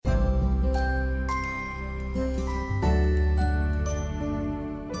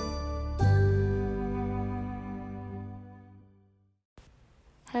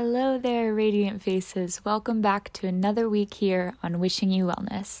Hello there, Radiant Faces. Welcome back to another week here on Wishing You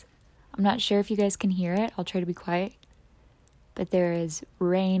Wellness. I'm not sure if you guys can hear it. I'll try to be quiet. But there is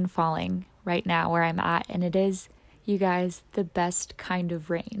rain falling right now where I'm at, and it is, you guys, the best kind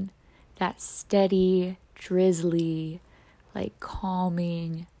of rain. That steady, drizzly,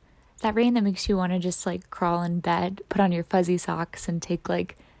 calming. That rain that makes you want to just crawl in bed, put on your fuzzy socks, and take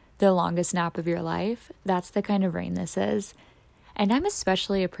the longest nap of your life. That's the kind of rain this is. And I'm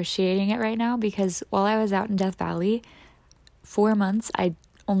especially appreciating it right now because while I was out in Death Valley, 4 months, I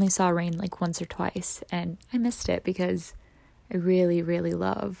only saw rain once or twice. And I missed it because I really, really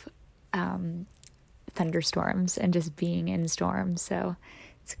love thunderstorms and just being in storms. So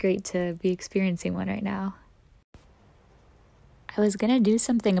it's great to be experiencing one right now. I was going to do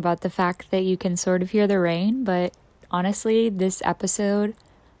something about the fact that you can sort of hear the rain, but honestly,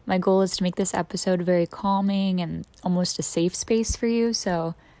 my goal is to make this episode very calming and almost a safe space for you.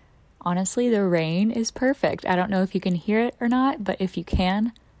 So honestly, the rain is perfect. I don't know if you can hear it or not, but if you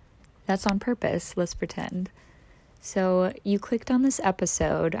can, that's on purpose. Let's pretend. So you clicked on this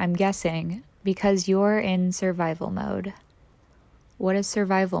episode, I'm guessing, because you're in survival mode. What is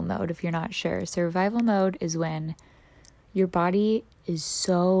survival mode if you're not sure? Survival mode is when your body is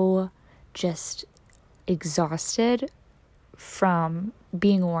so just exhausted from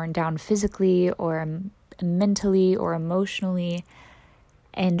being worn down physically or mentally or emotionally,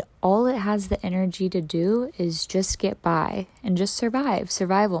 and all it has the energy to do is just get by and just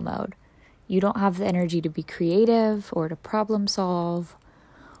survival mode. You don't have the energy to be creative or to problem solve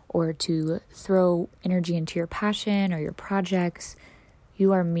or to throw energy into your passion or your projects.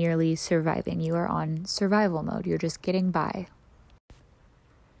 You are merely surviving. You are on survival mode. You're just getting by.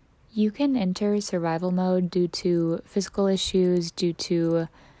 You can enter survival mode due to physical issues, due to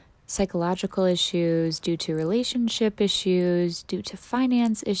psychological issues, due to relationship issues, due to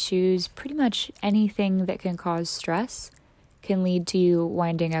finance issues. Pretty much anything that can cause stress can lead to you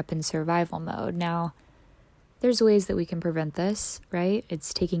winding up in survival mode. Now, there's ways that we can prevent this, right?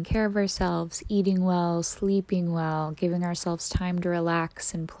 It's taking care of ourselves, eating well, sleeping well, giving ourselves time to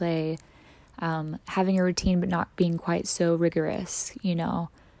relax and play, having a routine but not being quite so rigorous,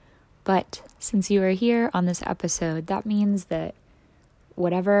 But since you are here on this episode, that means that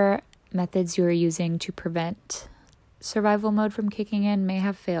whatever methods you are using to prevent survival mode from kicking in may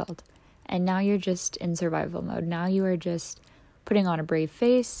have failed. And now you're just in survival mode. Now you are just putting on a brave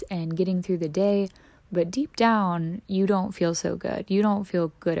face and getting through the day. But deep down, you don't feel so good. You don't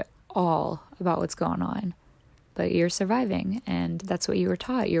feel good at all about what's going on. But you're surviving. And that's what you were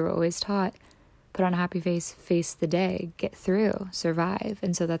taught. You were always taught. Put on a happy face the day, get through, survive.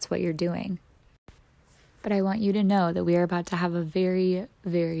 And so that's what you're doing. But I want you to know that we are about to have a very,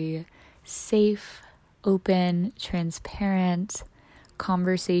 very safe, open, transparent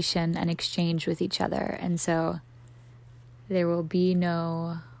conversation and exchange with each other. And so there will be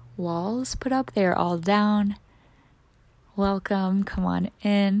no walls put up. They're all down. Welcome. Come on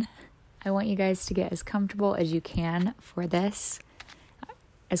in. I want you guys to get as comfortable as you can for this.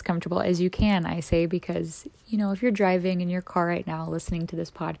 As comfortable as you can, I say, because, if you're driving in your car right now listening to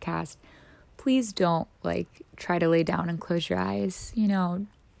this podcast, please don't try to lay down and close your eyes.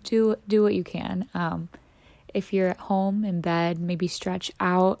 Do what you can. If you're at home in bed, maybe stretch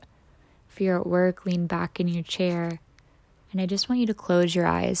out. If you're at work, lean back in your chair. And I just want you to close your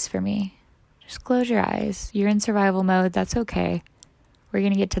eyes for me. Just close your eyes. You're in survival mode. That's okay. We're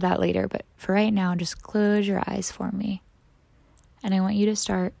going to get to that later. But for right now, just close your eyes for me. And I want you to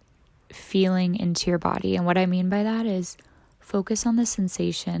start feeling into your body. And what I mean by that is focus on the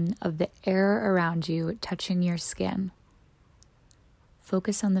sensation of the air around you touching your skin.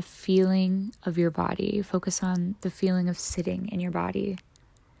 Focus on the feeling of your body. Focus on the feeling of sitting in your body.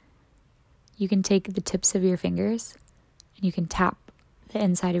 You can take the tips of your fingers and you can tap the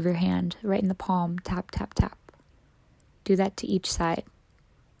inside of your hand right in the palm. Tap, tap, tap. Do that to each side.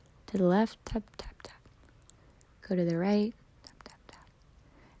 To the left, tap, tap, tap. Go to the right.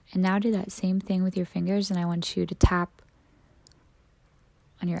 And now do that same thing with your fingers, and I want you to tap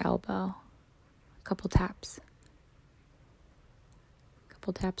on your elbow. A couple taps. A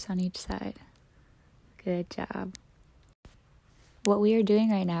couple taps on each side. Good job. What we are doing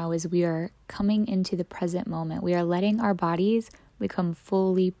right now is we are coming into the present moment. We are letting our bodies become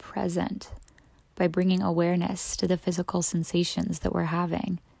fully present by bringing awareness to the physical sensations that we're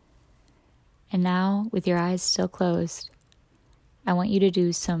having. And now, with your eyes still closed, I want you to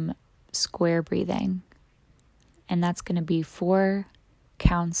do some square breathing. And that's going to be 4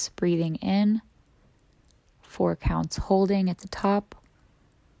 counts breathing in, 4 counts holding at the top,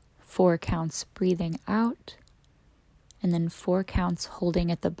 4 counts breathing out, and then 4 counts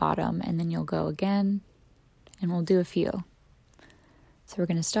holding at the bottom, and then you'll go again, and we'll do a few. So we're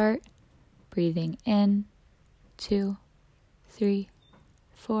going to start breathing in, 2, 3,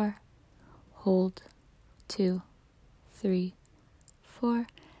 4, hold, 2, 3, 4,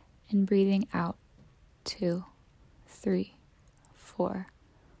 and breathing out, 2, 3, 4,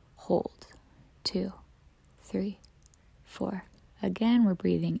 hold, 2, 3, 4. Again, we're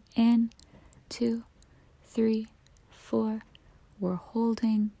breathing in, 2, 3, 4. We're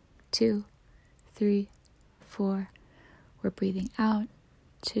holding, 2, 3, 4. We're breathing out,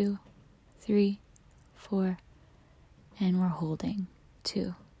 2, 3, 4. And we're holding,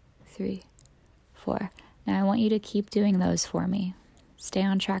 2, 3, 4. Now I want you to keep doing those for me. Stay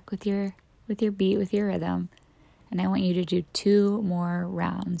on track with your beat, with your rhythm. And I want you to do 2 more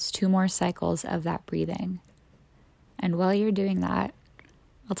rounds, 2 more cycles of that breathing. And while you're doing that,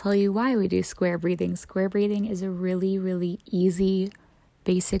 I'll tell you why we do square breathing. Square breathing is a really, really easy,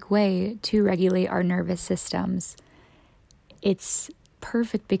 basic way to regulate our nervous systems. It's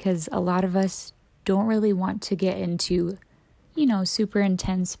perfect because a lot of us don't really want to get into, super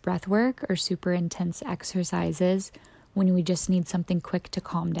intense breath work or super intense exercises when we just need something quick to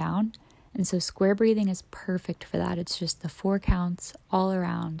calm down. And so square breathing is perfect for that. It's just the 4 counts all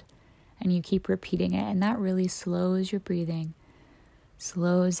around, and you keep repeating it, and that really slows your breathing,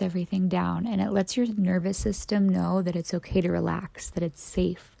 slows everything down, and it lets your nervous system know that it's okay to relax, that it's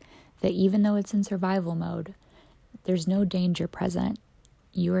safe, that even though it's in survival mode, there's no danger present.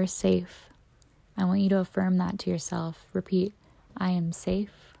 You are safe. I want you to affirm that to yourself. Repeat, I am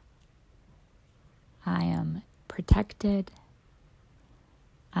safe. I am protected.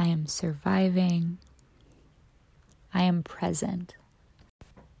 I am surviving. I am present.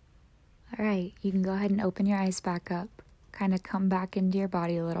 All right, you can go ahead and open your eyes back up. Kind of come back into your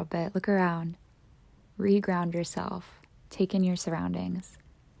body a little bit. Look around. Reground yourself. Take in your surroundings.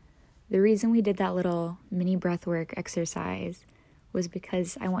 The reason we did that little mini breathwork exercise was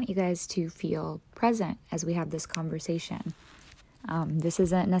because I want you guys to feel present as we have this conversation. This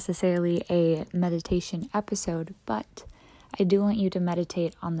isn't necessarily a meditation episode, but I do want you to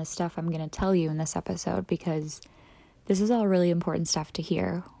meditate on the stuff I'm going to tell you in this episode, because this is all really important stuff to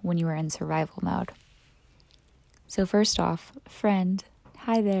hear when you are in survival mode. So first off, friend,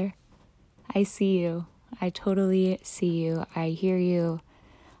 hi there. I see you. I totally see you. I hear you.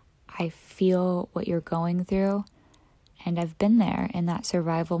 I feel what you're going through. And I've been there in that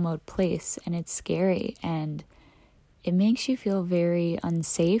survival mode place, and it's scary, and it makes you feel very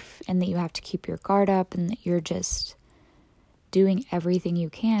unsafe, and that you have to keep your guard up, and that you're just doing everything you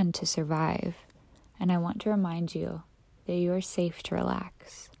can to survive. And I want to remind you that you are safe to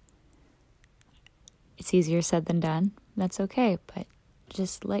relax. It's easier said than done. That's okay, but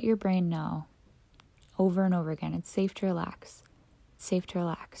just let your brain know over and over again, it's safe to relax. It's safe to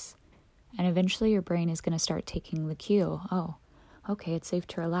relax. And eventually your brain is going to start taking the cue. Oh, okay, it's safe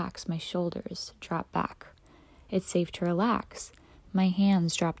to relax. My shoulders drop back. It's safe to relax. My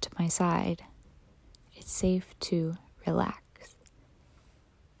hands drop to my side. It's safe to relax.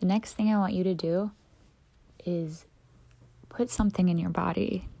 The next thing I want you to do is put something in your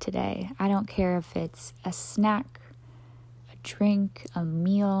body today. I don't care if it's a snack, a drink, a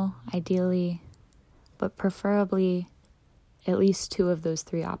meal, ideally, but preferably at least 2 of those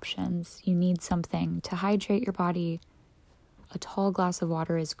 3 options. You need something to hydrate your body. A tall glass of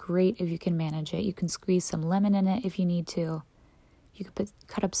water is great if you can manage it. You can squeeze some lemon in it if you need to. You could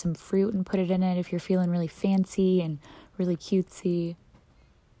cut up some fruit and put it in it if you're feeling really fancy and really cutesy.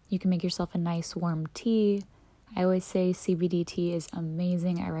 You can make yourself a nice warm tea. I always say CBD tea is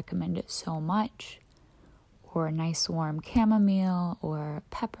amazing. I recommend it so much. Or a nice warm chamomile or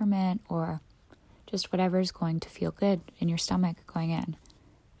peppermint, or just whatever is going to feel good in your stomach going in.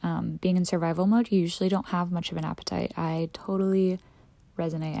 Being in survival mode, you usually don't have much of an appetite. I totally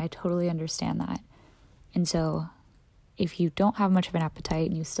resonate. I totally understand that. And so if you don't have much of an appetite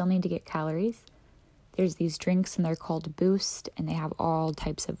and you still need to get calories, there's these drinks, and they're called Boost, and they have all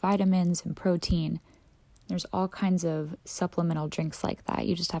types of vitamins and protein. There's all kinds of supplemental drinks like that.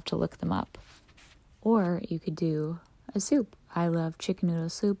 You just have to look them up. Or you could do a soup. I love chicken noodle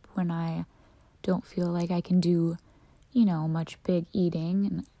soup when I don't feel like I can do, much big eating.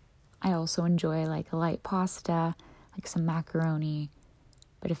 And I also enjoy like a light pasta, like some macaroni.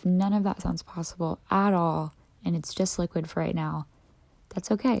 But if none of that sounds possible at all, and it's just liquid for right now,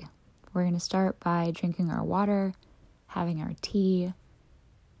 that's okay. We're going to start by drinking our water, having our tea,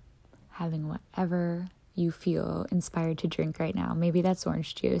 having whatever you feel inspired to drink right now. Maybe that's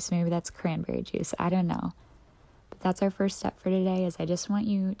orange juice, maybe that's cranberry juice, I don't know. But that's our first step for today, is I just want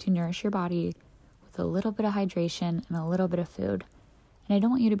you to nourish your body with a little bit of hydration and a little bit of food. And I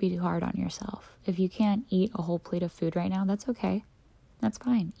don't want you to be too hard on yourself. If you can't eat a whole plate of food right now, that's okay. That's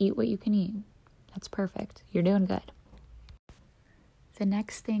fine. Eat what you can eat. That's perfect. You're doing good. The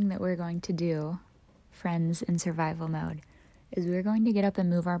next thing that we're going to do, friends in survival mode, is we're going to get up and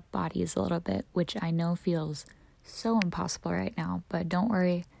move our bodies a little bit, which I know feels so impossible right now, but don't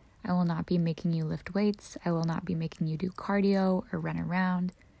worry. I will not be making you lift weights. I will not be making you do cardio or run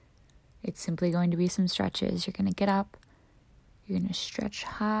around. It's simply going to be some stretches. You're going to get up. You're going to stretch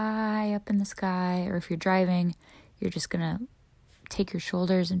high up in the sky, or if you're driving, you're just going to take your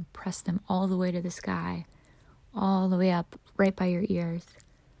shoulders and press them all the way to the sky, all the way up, right by your ears.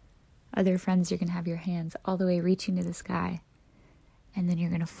 Other friends, you're going to have your hands all the way reaching to the sky, and then you're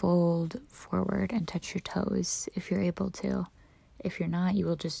going to fold forward and touch your toes if you're able to. If you're not, you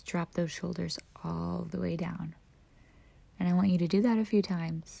will just drop those shoulders all the way down. And I want you to do that a few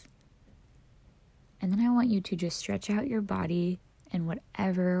times. And then I want you to just stretch out your body in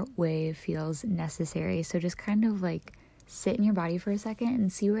whatever way feels necessary. So just kind of like sit in your body for a second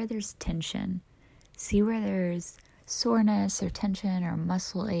and see where there's tension. See where there's soreness or tension or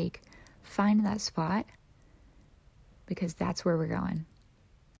muscle ache. Find that spot, because that's where we're going.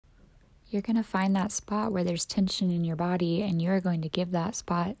 You're going to find that spot where there's tension in your body, and you're going to give that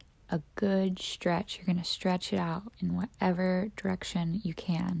spot a good stretch. You're going to stretch it out in whatever direction you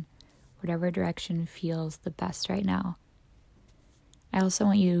can, whatever direction feels the best right now. I also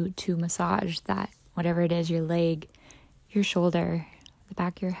want you to massage that, whatever it is, your leg, your shoulder, the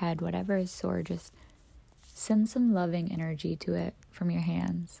back of your head, whatever is sore, just send some loving energy to it from your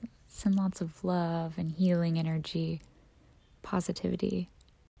hands. Send lots of love and healing energy, positivity.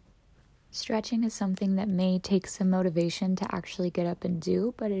 Stretching is something that may take some motivation to actually get up and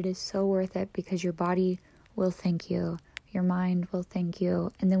do, but it is so worth it because your body will thank you, your mind will thank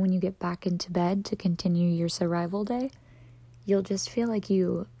you, and then when you get back into bed to continue your survival day, you'll just feel like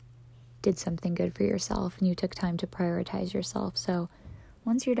you did something good for yourself and you took time to prioritize yourself. So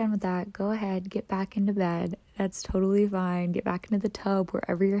once you're done with that, go ahead, get back into bed. That's totally fine. Get back into the tub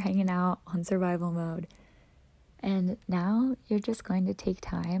wherever you're hanging out on survival mode. And now you're just going to take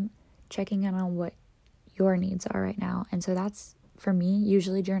time checking in on what your needs are right now. And so that's, for me,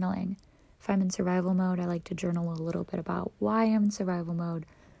 usually journaling. If I'm in survival mode, I like to journal a little bit about why I'm in survival mode,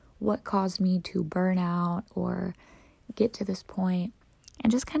 what caused me to burn out or get to this point,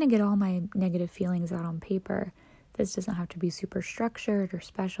 and just kind of get all my negative feelings out on paper. This doesn't have to be super structured or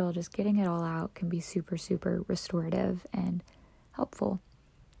special. Just getting it all out can be super, super restorative and helpful.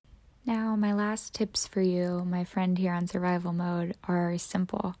 Now, my last tips for you, my friend here on survival mode, are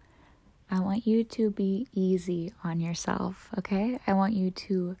simple. I want you to be easy on yourself, okay? I want you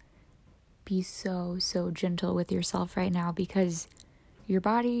to be so, so gentle with yourself right now, because your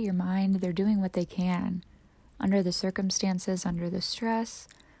body, your mind, they're doing what they can. Under the circumstances, under the stress,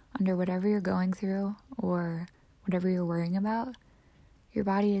 under whatever you're going through or whatever you're worrying about, your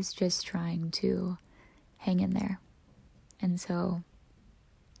body is just trying to hang in there. And so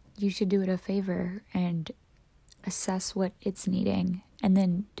you should do it a favor and assess what it's needing, and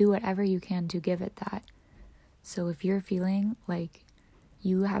then do whatever you can to give it that. So if you're feeling like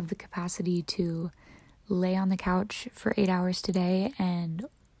you have the capacity to lay on the couch for 8 hours today and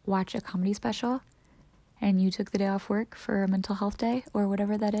watch a comedy special, and you took the day off work for a mental health day or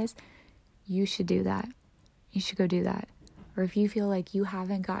whatever that is, you should do that. You should go do that. Or if you feel like you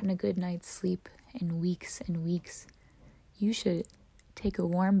haven't gotten a good night's sleep in weeks and weeks, you should take a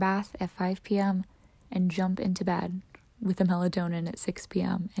warm bath at 5 p.m. and jump into bed with a melatonin at 6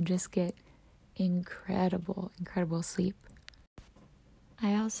 p.m. and just get incredible, incredible sleep.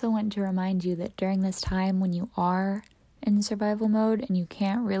 I also want to remind you that during this time when you are in survival mode and you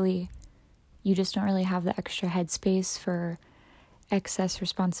just don't really have the extra headspace for excess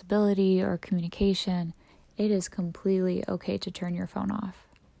responsibility or communication, it is completely okay to turn your phone off.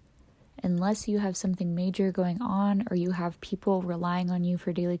 Unless you have something major going on or you have people relying on you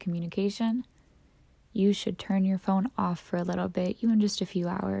for daily communication, you should turn your phone off for a little bit, even just a few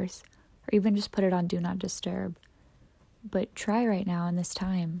hours, or even just put it on Do Not Disturb. But try right now in this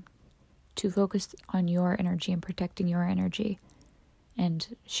time to focus on your energy and protecting your energy.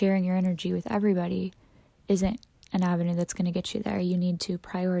 And sharing your energy with everybody isn't an avenue that's going to get you there. You need to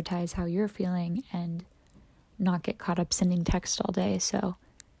prioritize how you're feeling and not get caught up sending text all day. So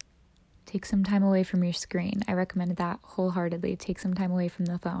take some time away from your screen. I recommend that wholeheartedly. Take some time away from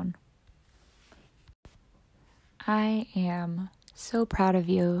the phone. I am so proud of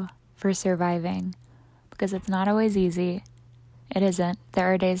you for surviving, because it's not always easy. It isn't.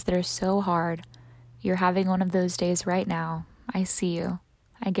 There are days that are so hard. You're having one of those days right now. I see you.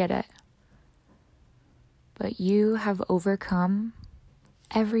 I get it. but you have overcome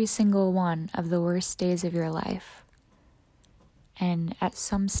every single one of the worst days of your life. And at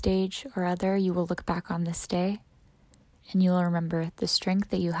some stage or other, you will look back on this day and you'll remember the strength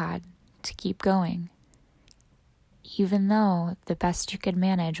that you had to keep going, even though the best you could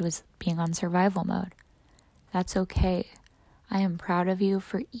manage was being on survival mode. That's okay. I am proud of you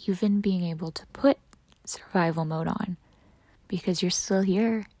for even being able to put survival mode on, because you're still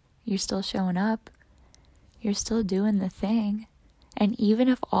here. You're still showing up. You're still doing the thing. And even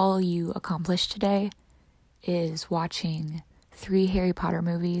if all you accomplish today is watching 3 Harry Potter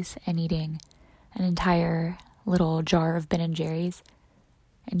movies and eating an entire little jar of Ben & Jerry's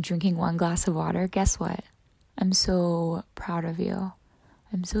and drinking 1 glass of water, guess what? I'm so proud of you.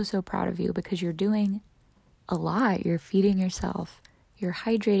 I'm so proud of you, because you're doing a lot. You're feeding yourself. You're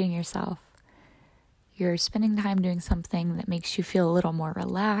hydrating yourself. You're spending time doing something that makes you feel a little more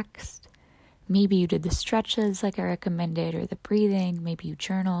relaxed. Maybe you did the stretches like I recommended, or the breathing. Maybe you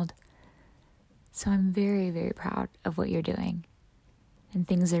journaled. So I'm very proud of what you're doing. And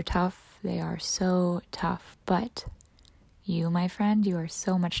things are tough. They are so tough. But you, my friend, you are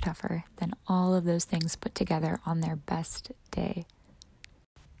so much tougher than all of those things put together on their best day.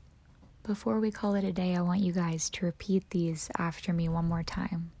 Before we call it a day, I want you guys to repeat these after me one more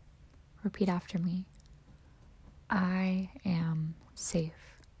time. Repeat after me. I am safe.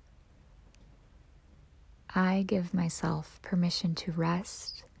 I give myself permission to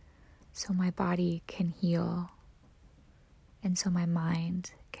rest so my body can heal and so my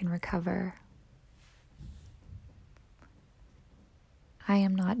mind can recover. I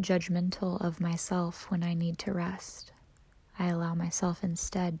am not judgmental of myself when I need to rest. I allow myself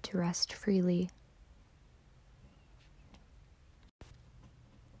instead to rest freely.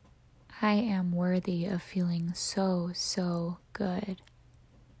 I am worthy of feeling so good.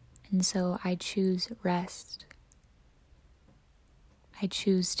 And so I choose rest. I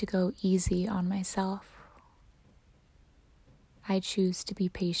choose to go easy on myself. I choose to be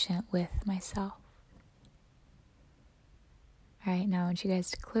patient with myself. All right, now I want you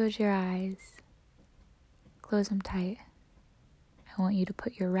guys to close your eyes. Close them tight. I want you to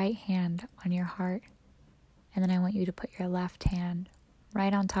put your right hand on your heart, and then I want you to put your left hand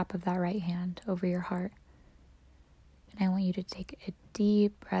right on top of that right hand over your heart. And I want you to take a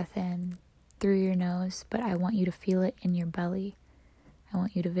deep breath in through your nose, but I want you to feel it in your belly. I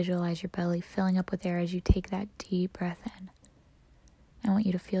want you to visualize your belly filling up with air as you take that deep breath in. I want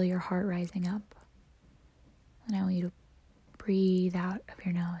you to feel your heart rising up. And I want you to breathe out of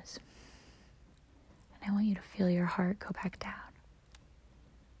your nose. And I want you to feel your heart go back down.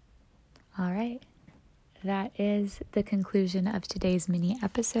 All right. That is the conclusion of today's mini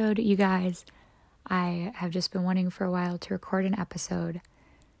episode, you guys. I have just been wanting for a while to record an episode,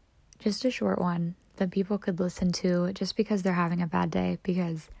 just a short one that people could listen to just because they're having a bad day,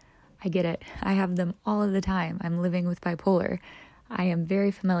 because I get it. I have them all of the time. I'm living with bipolar. I am very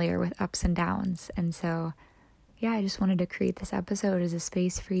familiar with ups and downs. And so, yeah, I just wanted to create this episode as a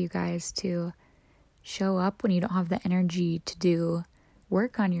space for you guys to show up when you don't have the energy to do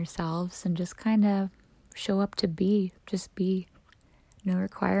work on yourselves, and just kind of show up to be, just be. No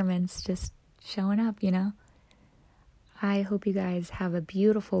requirements, just showing up, you know? I hope you guys have a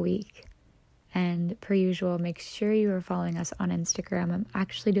beautiful week. And per usual, make sure you are following us on Instagram. I'm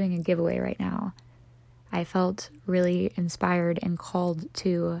actually doing a giveaway right now. I felt really inspired and called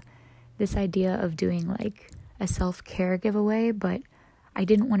to this idea of doing like a self-care giveaway, but I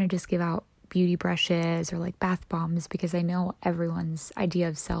didn't want to just give out beauty brushes or like bath bombs, because I know everyone's idea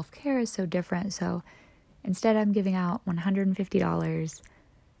of self-care is so different. So instead, I'm giving out $150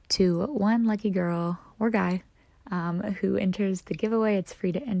 to one lucky girl or guy who enters the giveaway. It's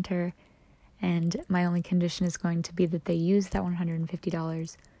free to enter, and my only condition is going to be that they use that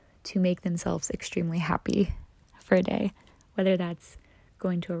 $150 to make themselves extremely happy for a day, whether that's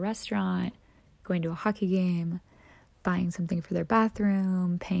going to a restaurant, going to a hockey game, buying something for their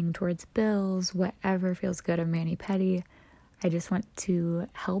bathroom, paying towards bills, whatever feels good of mani-pedi. I just want to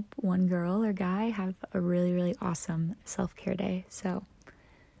help one girl or guy have a really awesome self-care day. So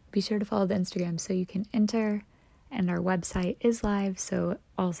be sure to follow the Instagram so you can enter, and our website is live, so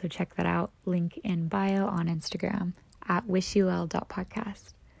also check that out. Link in bio on Instagram at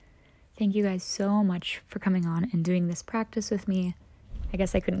wishul.podcast. Thank you guys so much for coming on and doing this practice with me. I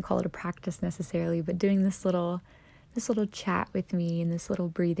guess I couldn't call it a practice necessarily, but doing this little chat with me and this little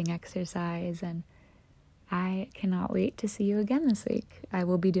breathing exercise, and I cannot wait to see you again this week. I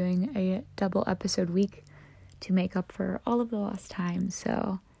will be doing a double episode week to make up for all of the lost time,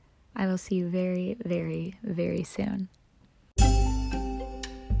 so I will see you very soon.